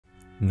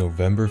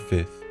November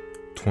 5th,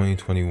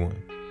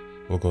 2021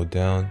 will go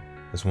down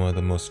as one of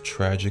the most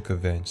tragic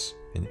events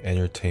in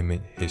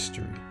entertainment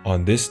history.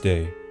 On this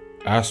day,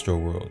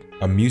 Astroworld,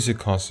 a music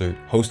concert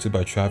hosted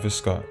by Travis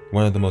Scott,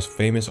 one of the most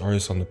famous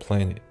artists on the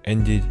planet,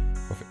 ended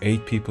with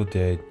 8 people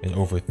dead and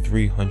over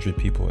 300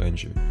 people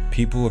injured.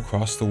 People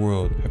across the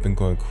world have been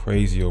going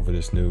crazy over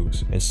this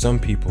news, and some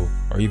people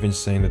are even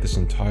saying that this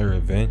entire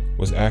event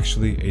was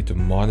actually a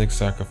demonic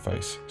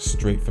sacrifice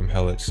straight from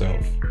hell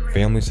itself.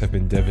 Families have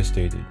been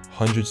devastated,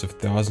 hundreds of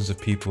thousands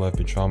of people have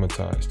been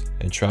traumatized,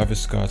 and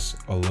Travis Scott's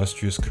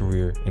illustrious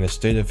career and the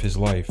state of his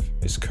life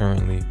is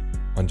currently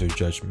under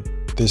judgment.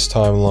 This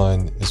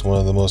timeline is one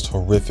of the most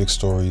horrific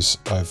stories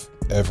I've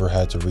ever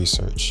had to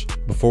research.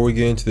 Before we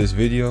get into this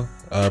video,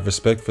 I have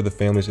respect for the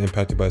families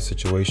impacted by the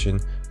situation.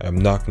 I am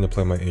not going to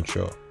play my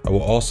intro. I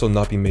will also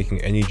not be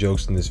making any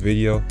jokes in this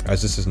video,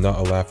 as this is not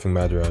a laughing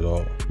matter at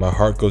all. My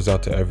heart goes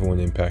out to everyone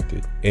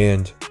impacted,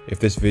 and if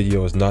this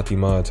video is not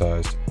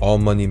demonetized, all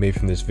money made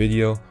from this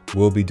video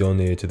will be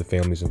donated to the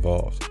families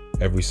involved,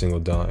 every single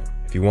dime.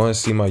 If you want to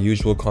see my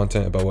usual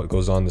content about what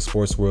goes on in the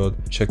sports world,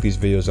 check these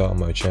videos out on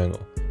my channel.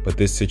 But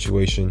this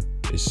situation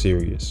is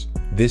serious.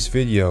 This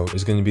video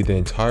is going to be the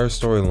entire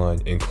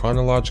storyline in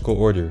chronological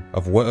order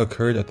of what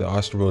occurred at the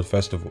Astroworld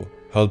festival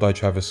held by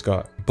Travis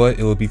Scott, but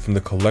it will be from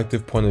the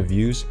collective point of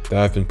views that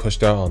have been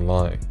pushed out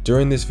online.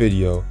 During this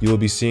video, you will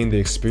be seeing the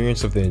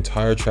experience of the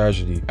entire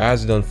tragedy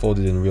as it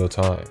unfolded in real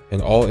time,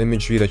 and all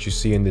imagery that you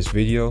see in this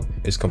video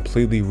is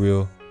completely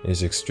real and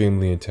is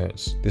extremely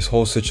intense. This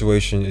whole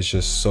situation is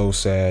just so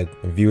sad,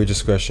 and viewer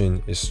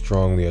discretion is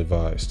strongly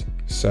advised.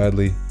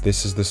 Sadly,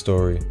 this is the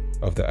story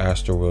of the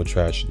Astroworld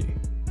tragedy.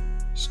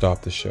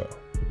 Stop the show.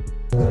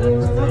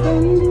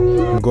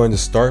 I'm going to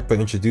start by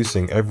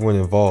introducing everyone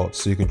involved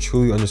so you can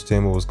truly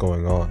understand what was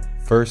going on.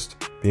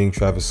 First, being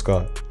Travis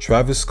Scott.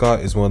 Travis Scott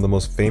is one of the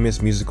most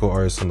famous musical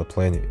artists on the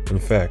planet. In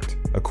fact,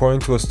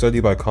 according to a study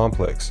by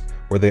Complex,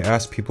 where they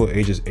asked people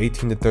ages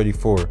 18 to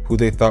 34 who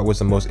they thought was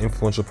the most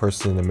influential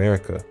person in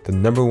America, the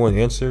 #1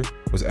 answer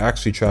was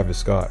actually Travis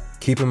Scott.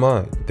 Keep in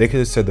mind, they could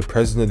have said the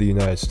President of the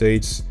United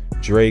States,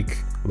 Drake,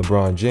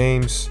 LeBron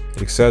James,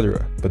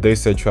 etc., but they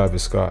said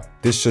Travis Scott.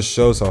 This just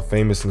shows how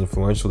famous and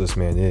influential this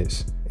man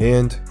is.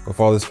 And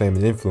with all this fame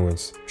and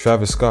influence,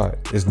 Travis Scott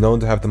is known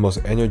to have the most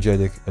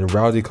energetic and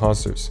rowdy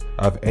concerts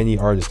out of any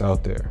artist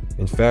out there.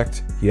 In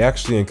fact, he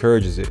actually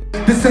encourages it.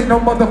 This ain't no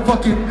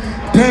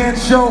motherfucking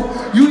dance show.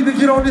 You either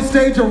get on this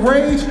stage and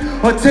rage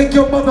or take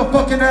your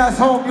motherfucking ass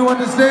home, you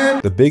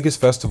understand? The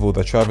biggest festival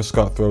that Travis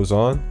Scott throws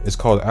on is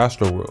called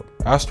Astroworld.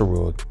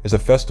 Astroworld is a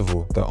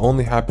festival that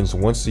only happens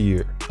once a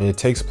year, and it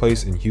takes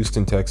place in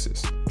Houston,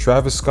 Texas.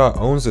 Travis Scott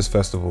owns this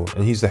festival,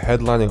 and he's the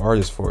headlining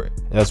artist for it.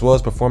 And as well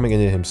as performing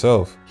in it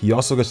himself, he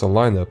also gets a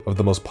lineup of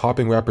the most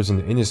popping rappers in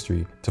the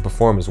industry to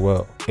perform as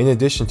well. In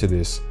addition to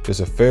this,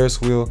 there's a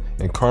Ferris wheel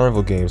and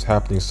carnival games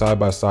happening side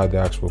by side the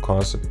actual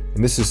concert.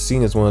 And this is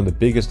seen as one of the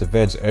biggest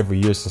events every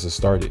year since it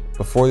started.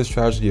 Before this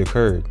tragedy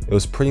occurred, it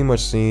was pretty much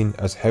seen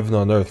as heaven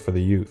on earth for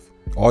the youth.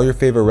 All your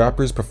favorite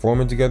rappers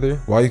performing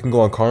together while you can go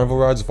on carnival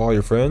rides with all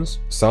your friends?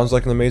 Sounds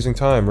like an amazing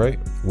time, right?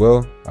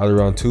 Well, at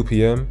around 2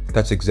 p.m,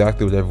 that's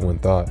exactly what everyone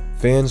thought.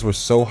 Fans were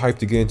so hyped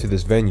to get into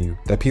this venue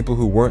that people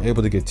who weren't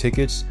able to get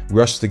tickets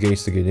rushed the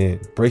gates to get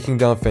in, breaking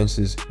down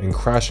fences and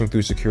crashing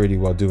through security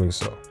while doing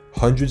so.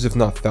 Hundreds if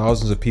not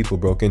thousands of people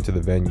broke into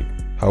the venue.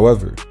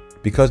 However,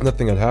 because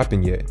nothing had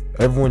happened yet,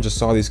 everyone just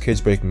saw these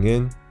kids breaking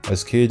in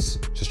as kids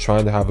just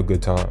trying to have a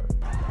good time.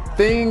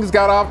 Things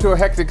got off to a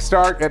hectic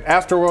start at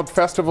Astroworld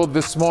Festival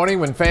this morning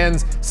when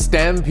fans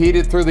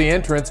stampeded through the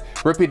entrance,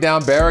 ripping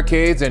down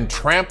barricades and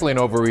trampling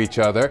over each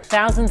other.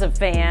 Thousands of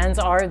fans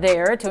are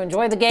there to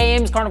enjoy the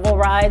games, carnival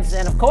rides,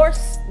 and of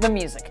course, the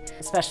music,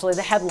 especially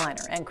the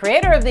headliner and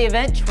creator of the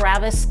event,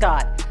 Travis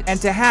Scott.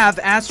 And to have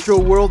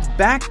Astroworld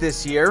back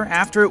this year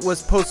after it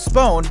was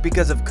postponed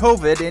because of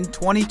COVID in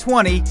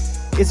 2020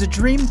 is a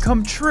dream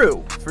come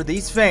true for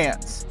these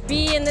fans.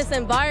 Be in this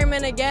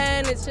environment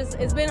again,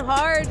 it's been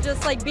hard,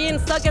 just like being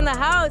stuck in the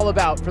house. All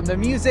about, from the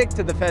music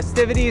to the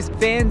festivities,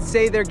 fans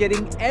say they're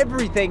getting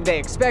everything they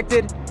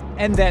expected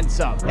and then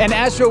some. And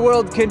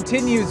Astroworld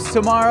continues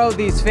tomorrow.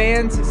 These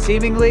fans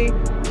seemingly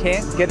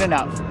can't get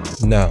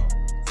enough. Now,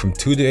 from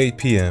 2 to 8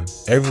 p.m,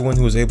 everyone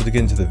who was able to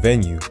get into the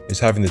venue is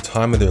having the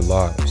time of their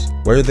lives.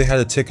 Whether they had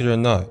a ticket or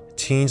not,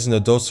 teens and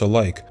adults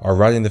alike are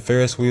riding the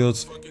Ferris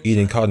wheels,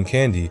 eating cotton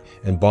candy,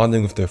 and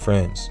bonding with their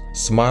friends.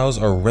 Smiles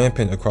are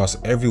rampant across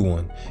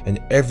everyone, and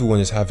everyone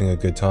is having a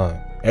good time.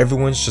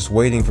 Everyone's just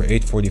waiting for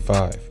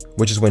 8:45,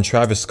 which is when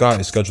Travis Scott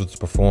is scheduled to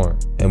perform.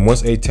 And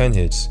once 8:10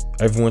 hits,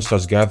 everyone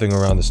starts gathering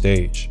around the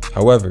stage.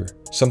 However,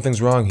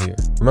 something's wrong here.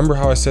 Remember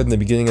how I said in the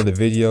beginning of the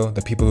video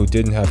that people who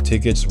didn't have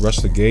tickets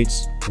rushed the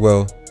gates?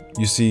 Well,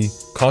 you see,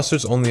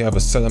 concerts only have a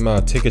set amount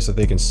of tickets that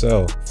they can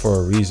sell for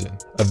a reason.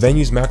 A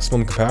venue's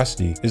maximum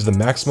capacity is the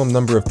maximum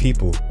number of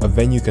people a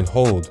venue can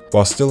hold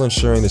while still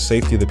ensuring the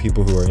safety of the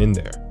people who are in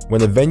there.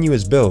 When a venue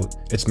is built,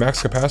 its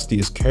max capacity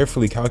is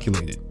carefully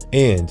calculated.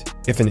 And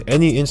if in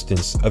any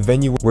instance a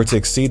venue were to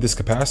exceed this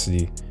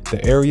capacity,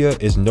 the area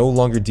is no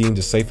longer deemed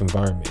a safe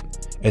environment,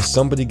 and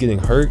somebody getting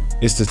hurt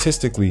is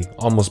statistically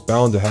almost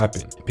bound to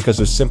happen because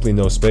there's simply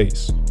no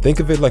space. Think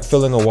of it like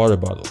filling a water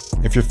bottle.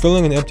 If you're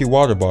filling an empty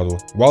water bottle,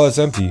 while it's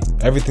empty,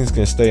 everything's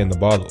gonna stay in the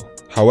bottle.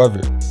 However,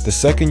 the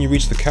second you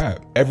reach the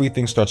cap,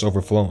 everything starts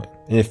overflowing,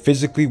 and it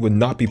physically would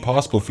not be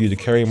possible for you to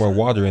carry more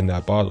water in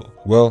that bottle.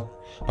 Well,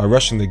 by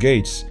rushing the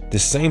gates, the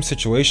same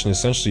situation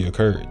essentially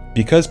occurred.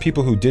 Because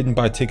people who didn't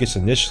buy tickets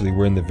initially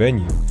were in the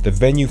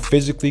venue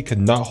physically could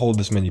not hold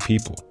this many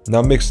people.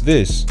 Now mix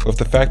this with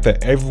the fact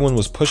that everyone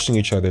was pushing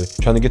each other,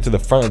 trying to get to the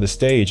front of the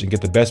stage and get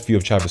the best view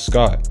of Travis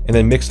Scott. And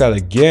then mix that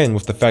again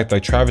with the fact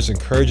that Travis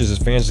encourages his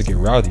fans to get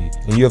rowdy,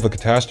 and you have a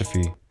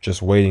catastrophe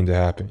just waiting to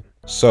happen.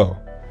 So,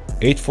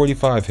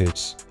 8:45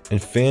 hits,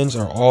 and fans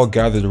are all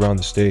gathered around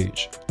the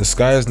stage. The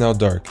sky is now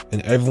dark,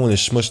 and everyone is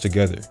smushed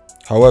together.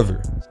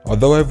 However,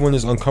 although everyone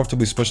is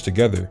uncomfortably smushed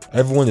together,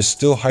 everyone is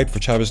still hyped for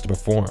Travis to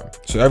perform,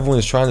 so everyone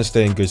is trying to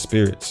stay in good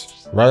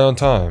spirits. Right on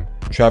time,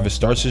 Travis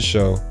starts his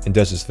show and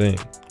does his thing.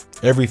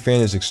 Every fan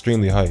is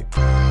extremely hyped.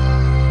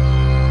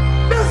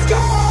 Let's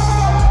go!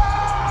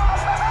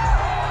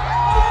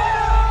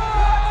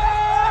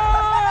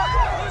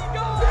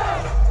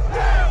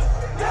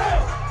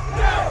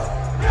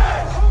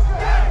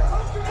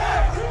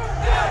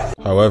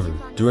 However,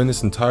 during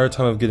this entire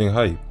time of getting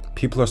hyped,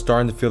 people are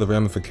starting to feel the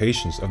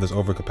ramifications of this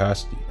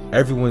overcapacity.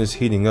 Everyone is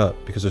heating up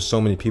because there's so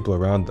many people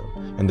around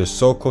them, and they're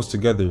so close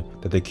together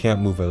that they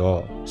can't move at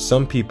all.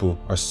 Some people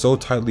are so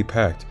tightly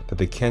packed that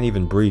they can't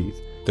even breathe.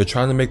 They're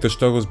trying to make their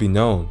struggles be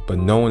known, but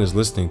no one is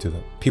listening to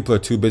them. People are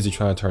too busy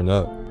trying to turn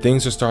up.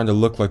 Things are starting to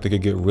look like they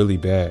could get really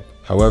bad.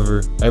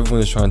 However,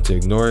 everyone is trying to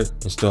ignore it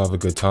and still have a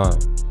good time.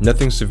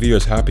 Nothing severe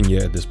has happened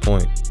yet at this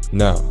point.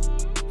 Now,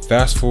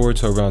 fast forward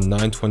to around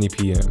 9:20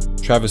 p.m.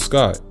 Travis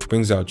Scott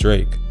brings out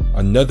Drake,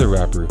 another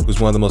rapper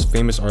who's one of the most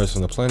famous artists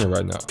on the planet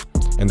right now,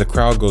 and the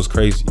crowd goes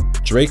crazy.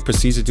 Drake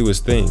proceeds to do his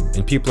thing,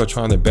 and people are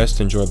trying their best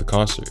to enjoy the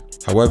concert.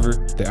 However,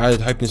 the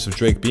added hypeness of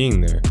Drake being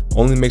there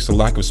only makes the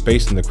lack of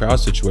space in the crowd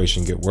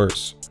situation get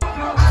worse.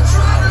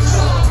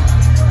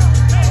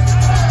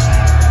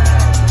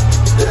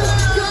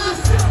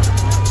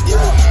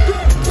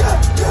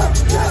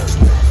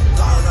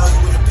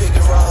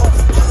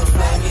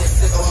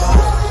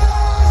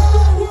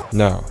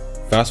 Now,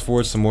 fast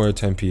forward some more at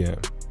 10 p.m.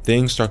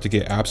 Things start to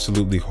get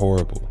absolutely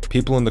horrible.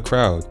 People in the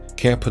crowd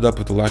can't put up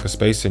with the lack of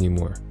space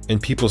anymore,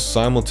 and people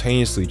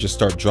simultaneously just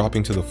start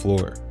dropping to the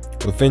floor.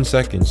 Within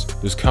seconds,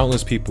 there's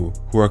countless people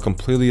who are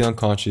completely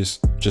unconscious,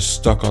 just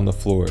stuck on the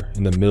floor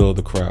in the middle of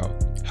the crowd.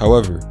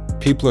 However,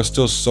 people are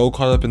still so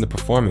caught up in the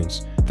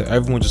performance that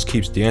everyone just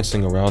keeps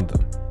dancing around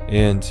them,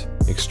 and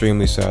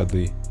extremely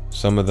sadly,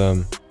 some of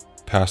them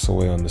pass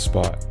away on the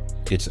spot.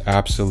 It's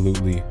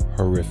absolutely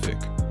horrific.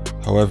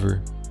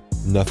 However,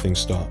 nothing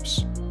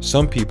stops.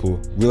 Some people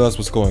realize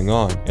what's going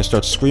on and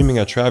start screaming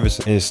at Travis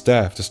and his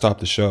staff to stop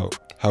the show.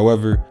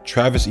 However,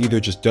 Travis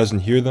either just doesn't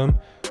hear them,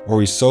 or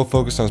he's so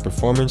focused on his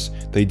performance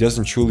that he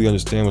doesn't truly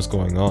understand what's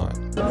going on.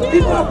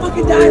 People are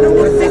fucking dying. I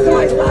want to save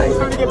somebody's life.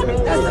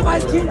 That's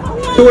somebody's kid.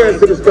 Who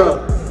answered this call?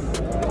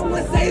 I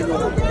want to save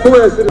them.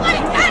 Who answered this?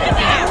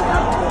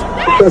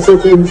 If that's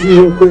okay with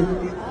you real quick.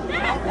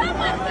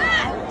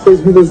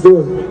 Chase me, let's do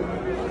it.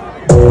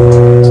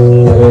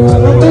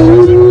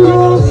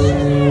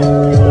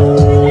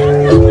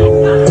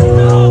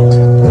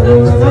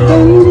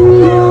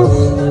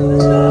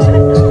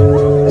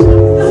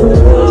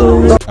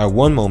 At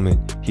one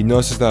moment, he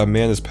notices that a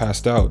man is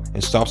passed out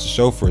and stops the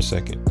show for a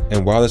second.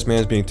 And while this man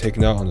is being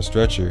taken out on a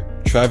stretcher,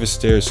 Travis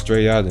stares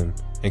straight at him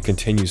and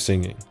continues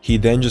singing. He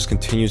then just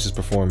continues his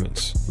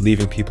performance,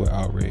 leaving people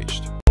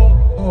outraged.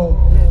 Somebody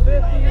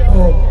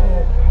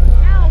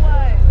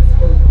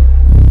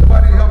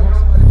help him,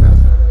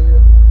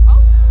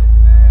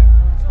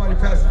 somebody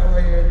pass it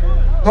right here.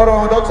 Hold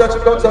on, don't touch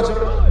him, don't touch him.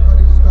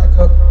 Everybody just back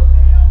up.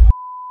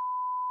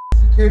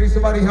 Security,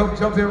 somebody help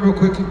jump in real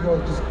quick. Keep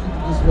going, just keep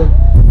it this way.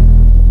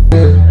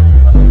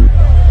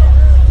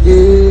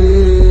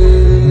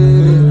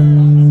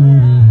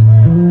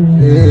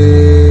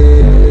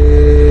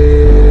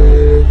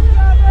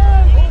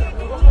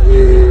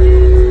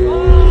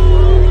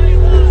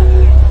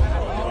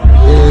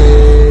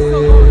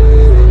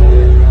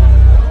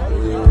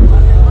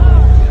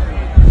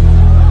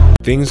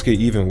 Things get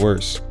even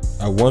worse.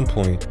 At one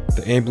point,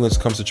 the ambulance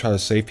comes to try to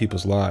save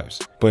people's lives,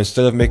 but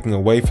instead of making a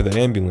way for the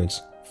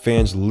ambulance,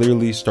 fans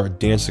literally start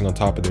dancing on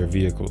top of their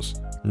vehicles.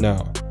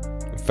 Now,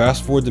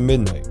 fast forward to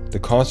midnight, the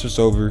concert's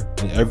over,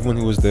 and everyone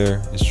who was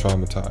there is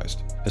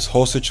traumatized. This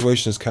whole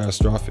situation is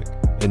catastrophic,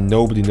 and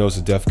nobody knows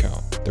the death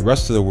count. The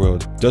rest of the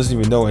world doesn't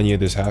even know any of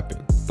this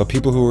happened, but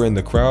people who were in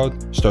the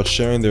crowd start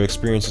sharing their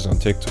experiences on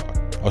TikTok.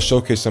 I'll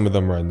showcase some of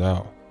them right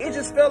now. It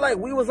just felt like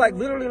we was like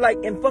literally like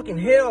in fucking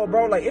hell,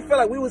 bro. Like it felt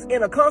like we was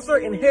in a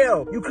concert in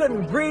hell. You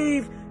couldn't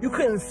breathe. You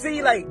couldn't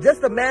see, like,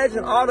 just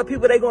imagine all the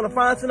people they gonna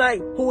find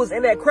tonight who was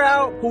in that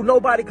crowd, who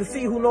nobody could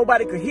see, who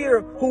nobody could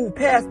hear, who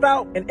passed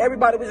out, and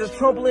everybody was just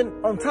trampling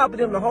on top of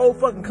them the whole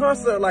fucking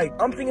concert. Like,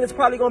 I'm thinking it's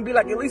probably gonna be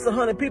like at least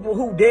 100 people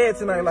who dead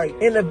tonight. Like,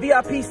 in the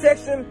VIP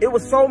section, it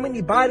was so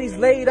many bodies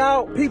laid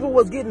out. People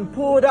was getting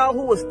pulled out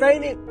who was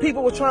fainted.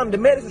 People were the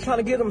medics were trying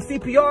to give them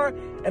CPR,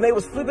 and they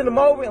was flipping them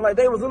over, and like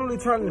they was literally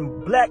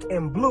turning black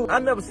and blue. I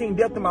never seen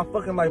death in my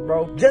fucking life,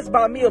 bro. Just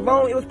by me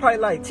alone, it was probably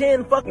like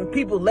 10 fucking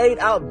people laid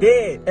out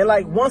dead. And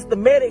like once the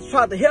medics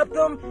tried to help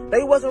them,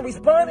 they wasn't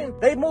responding.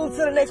 They moved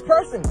to the next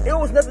person. It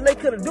was nothing they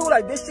could have do.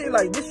 Like this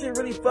shit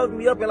really fucked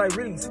me up and like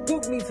really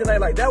spooked me tonight.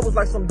 Like that was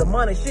like some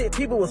demonic shit.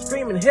 People were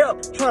screaming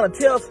help, trying to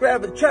tell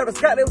Travis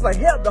Scott. They was like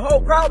help. The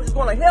whole crowd was just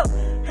going like help,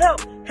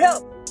 help,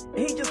 help.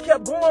 And he just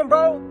kept going,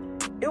 bro.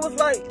 It was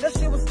like, that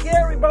shit was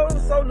scary, bro. It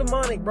was so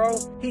demonic, bro.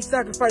 He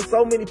sacrificed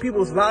so many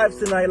people's lives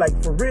tonight,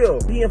 like, for real.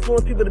 He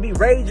influenced people to be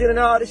raging and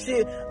all this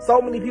shit.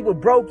 So many people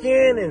broke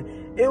in,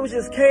 and it was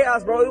just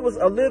chaos, bro. It was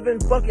a living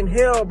fucking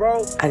hell,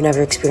 bro. I've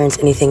never experienced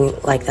anything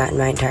like that in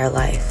my entire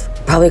life.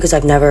 Probably because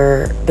I've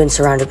never been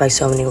surrounded by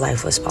so many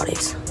lifeless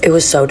bodies. It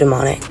was so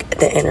demonic.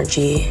 The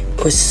energy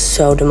was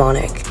so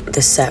demonic.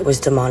 The set was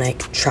demonic.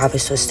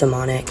 Travis was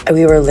demonic.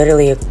 We were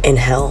literally in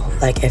hell.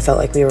 Like, it felt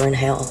like we were in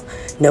hell.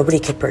 Nobody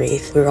could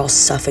breathe. We were all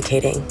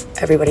suffocating.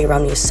 Everybody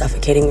around me was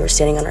suffocating. We were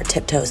standing on our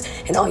tiptoes,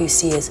 and all you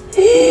see is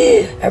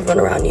everyone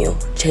around you,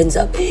 chins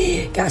up,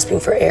 gasping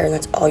for air, and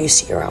that's all you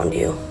see around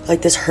you.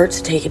 Like, this hurt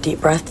to take a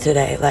deep breath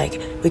today.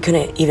 Like, we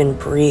couldn't even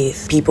breathe.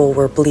 People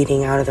were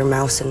bleeding out of their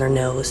mouths and their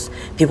nose.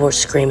 People were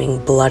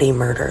screaming bloody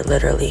murder,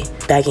 literally,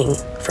 begging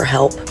for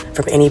help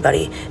from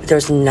anybody. There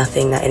was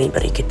nothing that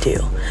anybody could do.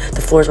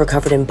 The floors were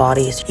covered in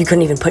bodies. You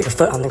couldn't even put your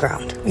foot on the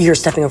ground. You're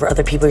stepping over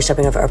other people, you're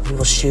stepping over other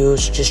people's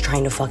shoes, just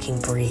trying to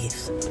fucking breathe.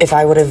 If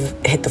I would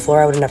have hit the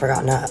floor, I would have never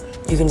gotten up.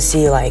 You can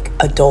see like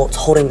adults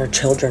holding their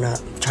children up,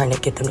 trying to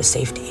get them to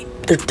safety.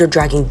 They're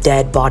dragging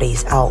dead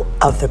bodies out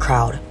of the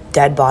crowd.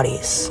 Dead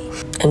bodies.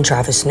 And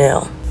Travis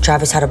knew.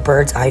 Travis had a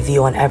bird's eye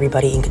view on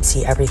everybody and could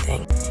see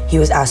everything. He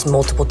was asked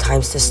multiple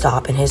times to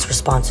stop, and his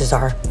responses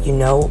are, you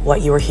know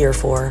what you were here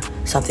for,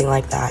 something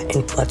like that,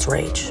 and let's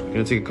rage. I'm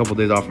gonna take a couple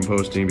days off from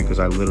posting because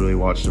I literally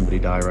watched somebody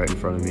die right in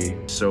front of me.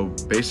 So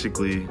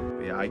basically,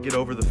 yeah, I get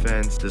over the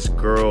fence, this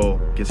girl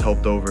gets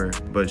helped over,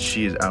 but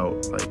she is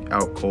out, like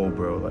out cold,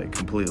 bro, like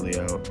completely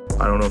out.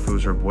 I don't know if it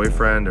was her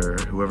boyfriend or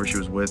whoever she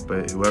was with,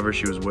 but whoever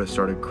she was with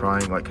started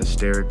crying like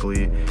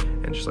hysterically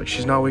and just like,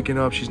 she's not waking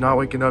up,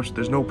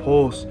 there's no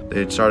pulse.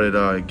 They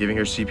started giving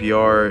her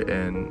CPR,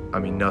 and I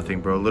mean,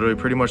 nothing, bro. Literally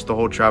pretty much the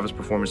whole Travis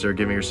performance, they were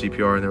giving her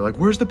CPR, and they're like,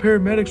 where's the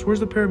paramedics? Where's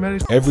the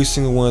paramedics? Every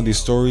single one of these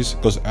stories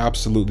goes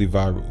absolutely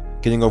viral,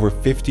 getting over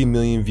 50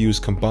 million views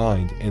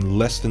combined in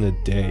less than a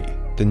day.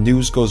 The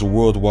news goes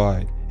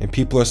worldwide, and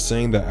people are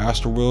saying that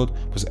Astroworld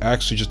was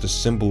actually just a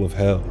symbol of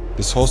hell.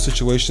 This whole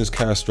situation is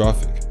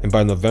catastrophic, and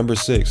by November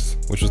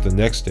 6th, which was the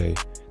next day,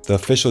 the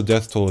official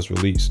death toll is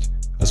released,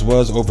 as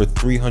well as over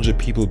 300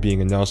 people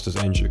being announced as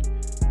injured.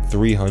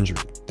 300.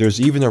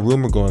 There's even a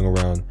rumor going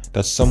around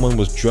that someone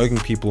was drugging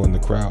people in the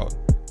crowd,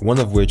 one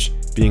of which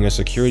being a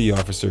security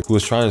officer who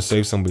was trying to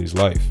save somebody's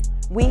life.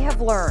 We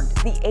have learned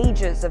the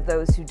ages of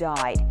those who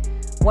died.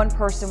 One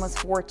person was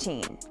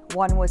 14,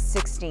 one was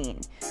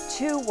 16,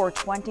 2 were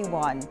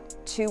 21,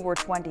 2 were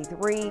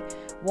 23,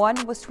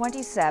 1 was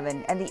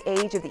 27, and the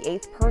age of the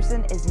 8th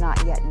person is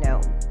not yet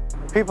known.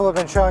 People have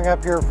been showing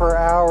up here for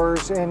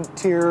hours in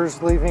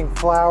tears, leaving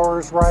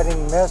flowers,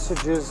 writing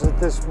messages at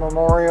this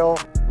memorial.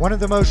 One of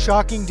the most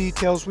shocking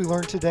details we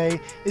learned today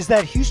is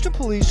that Houston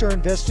police are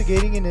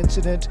investigating an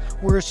incident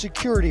where a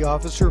security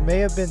officer may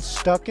have been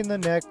stuck in the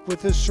neck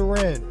with a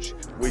syringe.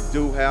 We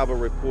do have a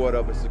report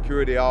of a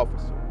security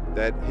officer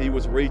that he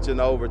was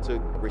reaching over to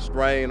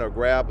restrain or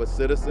grab a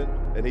citizen,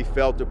 and he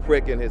felt a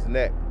prick in his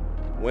neck.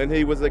 When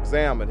he was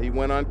examined, he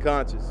went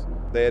unconscious.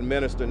 They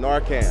administered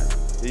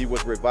Narcan. He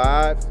was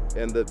revived,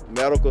 and the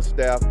medical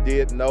staff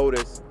did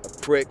notice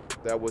a prick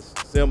that was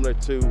similar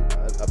to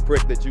a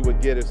prick that you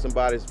would get if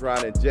somebody's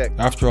trying to inject.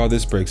 After all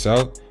this breaks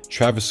out,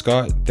 Travis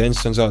Scott then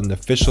sends out an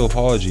official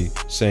apology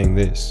saying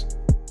this.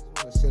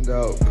 I send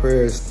out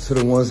prayers to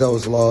the ones that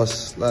was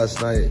lost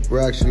last night.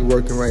 We're actually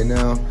working right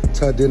now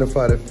to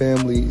identify the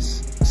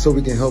families so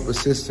we can help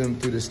assist them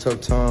through this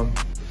tough time.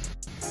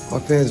 My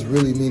fans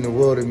really mean the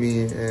world to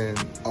me, and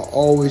I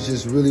always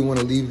just really want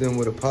to leave them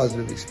with a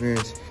positive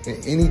experience.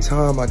 And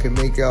anytime I can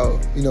make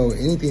out,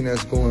 anything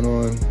that's going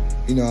on,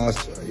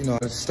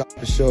 I stop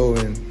the show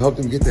and help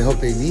them get the help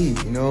they need,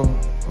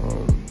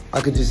 I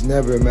could just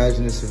never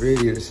imagine the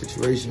severity of the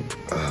situation.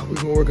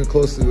 We've been working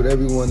closely with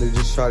everyone to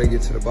just try to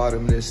get to the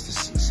bottom of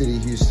this. The City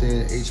of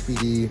Houston,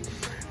 HPD,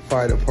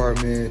 Fire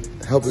Department,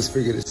 help us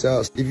figure this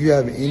out. If you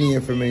have any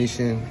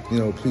information,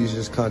 please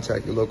just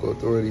contact your local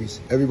authorities.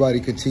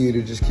 Everybody continue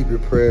to just keep your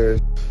prayers.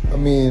 I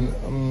mean,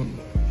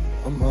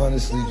 I'm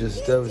honestly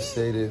just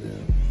devastated,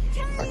 and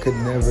I could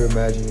never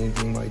imagine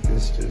anything like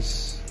this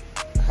just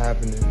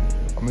happening.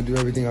 I'm gonna do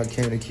everything I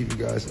can to keep you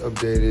guys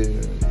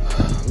updated.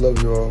 And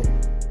love you all.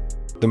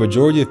 The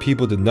majority of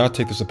people did not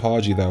take this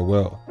apology that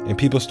well, and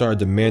people started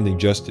demanding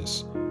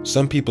justice.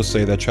 Some people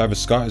say that Travis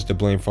Scott is to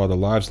blame for all the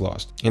lives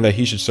lost, and that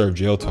he should serve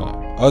jail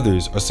time.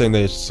 Others are saying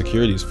that it's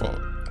security's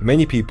fault.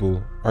 Many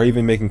people are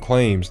even making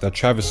claims that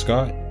Travis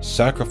Scott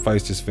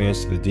sacrificed his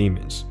fans to the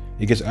demons.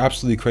 It gets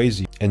absolutely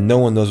crazy, and no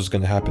one knows what's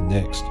going to happen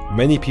next.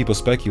 Many people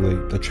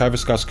speculate that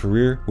Travis Scott's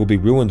career will be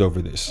ruined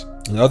over this,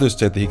 and others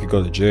said that he could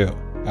go to jail.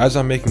 As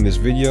I'm making this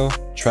video,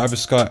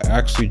 Travis Scott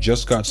actually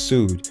just got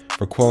sued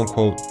for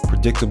quote-unquote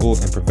predictable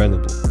and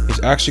preventable.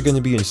 It's actually going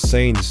to be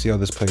insane to see how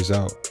this plays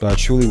out, but I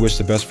truly wish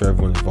the best for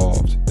everyone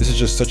involved. This is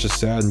just such a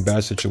sad and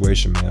bad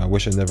situation, man. I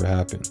wish it never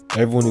happened.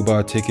 Everyone who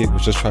bought a ticket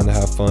was just trying to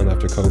have fun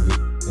after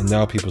COVID, and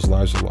now people's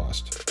lives are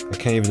lost. I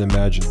can't even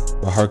imagine.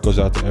 My heart goes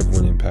out to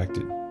everyone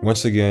impacted.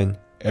 Once again,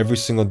 every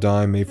single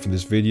dime made from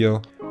this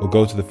video will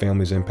go to the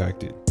families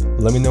impacted.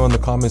 Let me know in the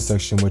comment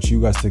section what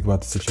you guys think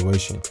about the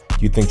situation. Do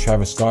you think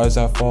Travis Scott is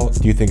at fault?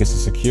 Do you think it's the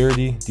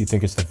security? Do you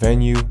think it's the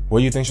venue? What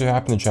do you think should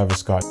happen to Travis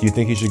Scott? Do you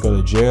think he should go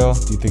to jail?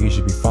 Do you think he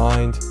should be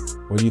fined?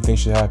 What do you think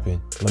should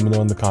happen? Let me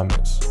know in the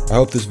comments. I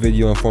hope this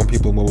video informed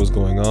people what was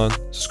going on.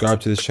 Subscribe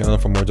to this channel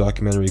for more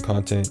documentary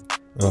content.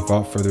 And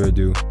without further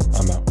ado,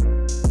 I'm out.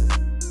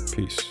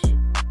 Peace.